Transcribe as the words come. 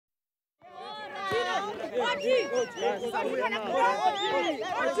I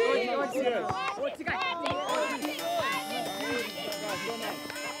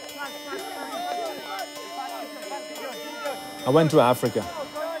went to Africa.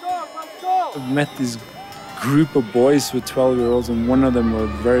 I met this group of boys with 12-year-olds, and one of them was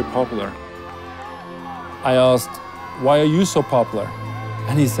very popular. I asked, "Why are you so popular?"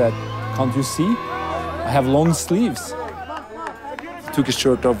 And he said, "Can't you see? I have long sleeves." Took his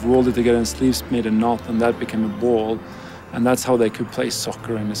shirt off, rolled it together, and sleeves made a knot, and that became a ball. And that's how they could play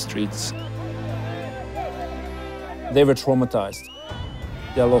soccer in the streets. They were traumatized.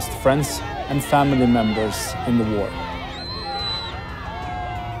 They lost friends and family members in the war.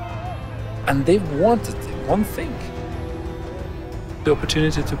 And they wanted one thing: the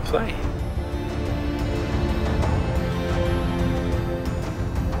opportunity to play.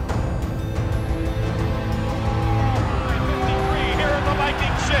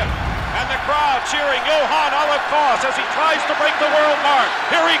 Cheering Johan Olav Koss as he tries to break the world mark.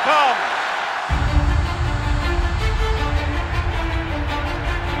 Here he comes.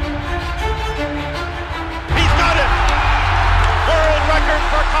 He's got it. World record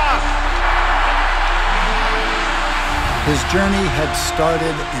for Koss. His journey had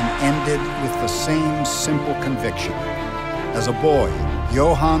started and ended with the same simple conviction. As a boy,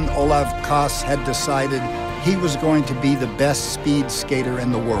 Johan Olav Koss had decided he was going to be the best speed skater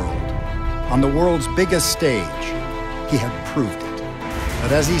in the world. On the world's biggest stage, he had proved it.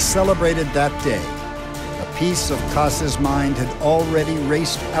 But as he celebrated that day, a piece of Koss's mind had already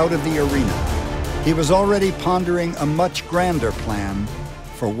raced out of the arena. He was already pondering a much grander plan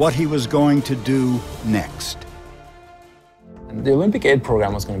for what he was going to do next. The Olympic Aid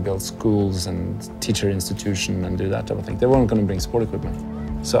program was going to build schools and teacher institutions and do that type of thing. They weren't going to bring sport equipment.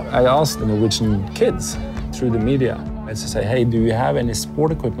 So I asked the Norwegian kids through the media to say, "Hey, do you have any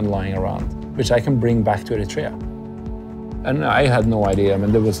sport equipment lying around which I can bring back to Eritrea?" And I had no idea. I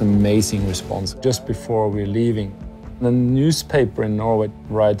mean, there was an amazing response. Just before we were leaving, the newspaper in Norway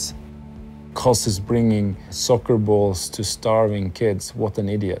writes, "Koss is bringing soccer balls to starving kids. What an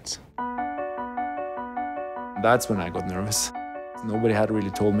idiot." That's when I got nervous. Nobody had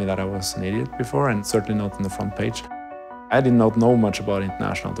really told me that I was an idiot before, and certainly not on the front page. I did not know much about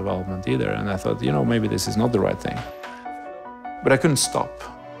international development either, and I thought, maybe this is not the right thing. But I couldn't stop.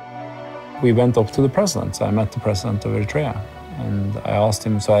 We went up to the president. So I met the president of Eritrea, and I asked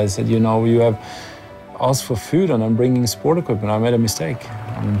him, so I said, you have asked for food and I'm bringing sport equipment. I made a mistake.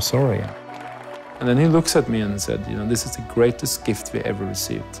 I'm sorry. And then he looks at me and said, this is the greatest gift we ever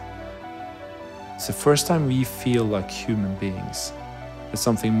received. It's the first time we feel like human beings. It's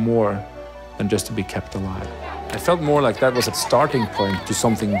something more than just to be kept alive. I felt more like that was a starting point to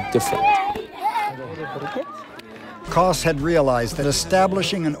something different. Koss had realized that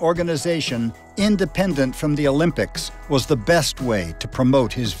establishing an organization independent from the Olympics was the best way to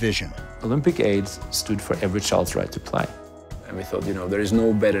promote his vision. Olympic Aid stood for every child's right to play. And we thought, there is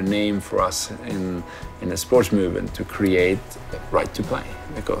no better name for us in the sports movement to create the right to play,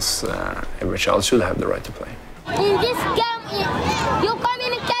 because every child should have the right to play. In this game, you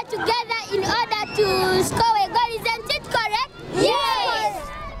communicate together in order to score a goal, isn't it correct? Yes!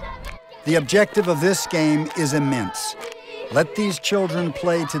 The objective of this game is immense. Let these children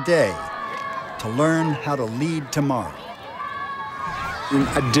play today to learn how to lead tomorrow. In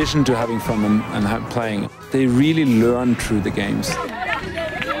addition to having fun and playing, they really learn through the games.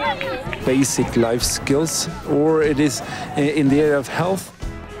 Basic life skills, or it is in the area of health.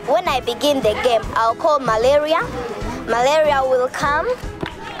 When I begin the game, I'll call malaria. Malaria will come.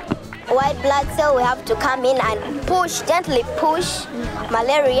 White blood cell will have to come in and gently push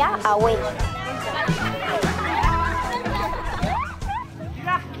malaria away.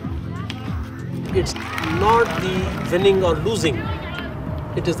 It's not the winning or losing.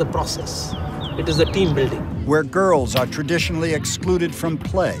 It is the process. It is the team building. Where girls are traditionally excluded from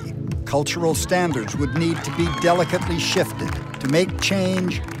play, cultural standards would need to be delicately shifted to make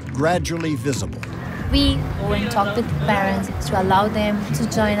change gradually visible. We go and talk to parents to allow them to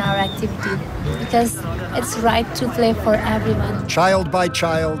join our activity, because it's right to play for everyone. Child by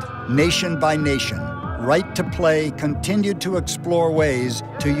child, nation by nation, Right to Play continued to explore ways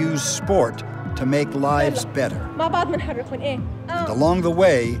to use sport to make lives better. And along the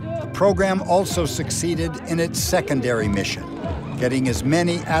way, the program also succeeded in its secondary mission, getting as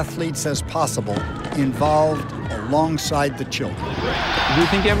many athletes as possible involved alongside the children. Do you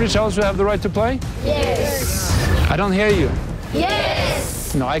think every child should have the right to play? Yes! I don't hear you.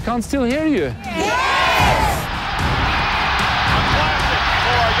 Yes! No, I can't still hear you. A classic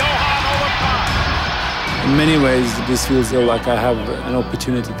for Johan Olav Koss. In many ways, this feels like I have an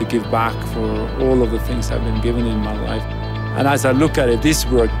opportunity to give back for all of the things I've been given in my life. And as I look at it, this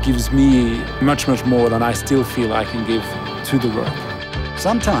work gives me much, much more than I still feel I can give to the work.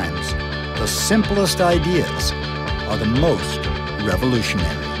 Sometimes the simplest ideas are the most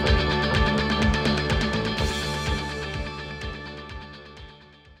revolutionary.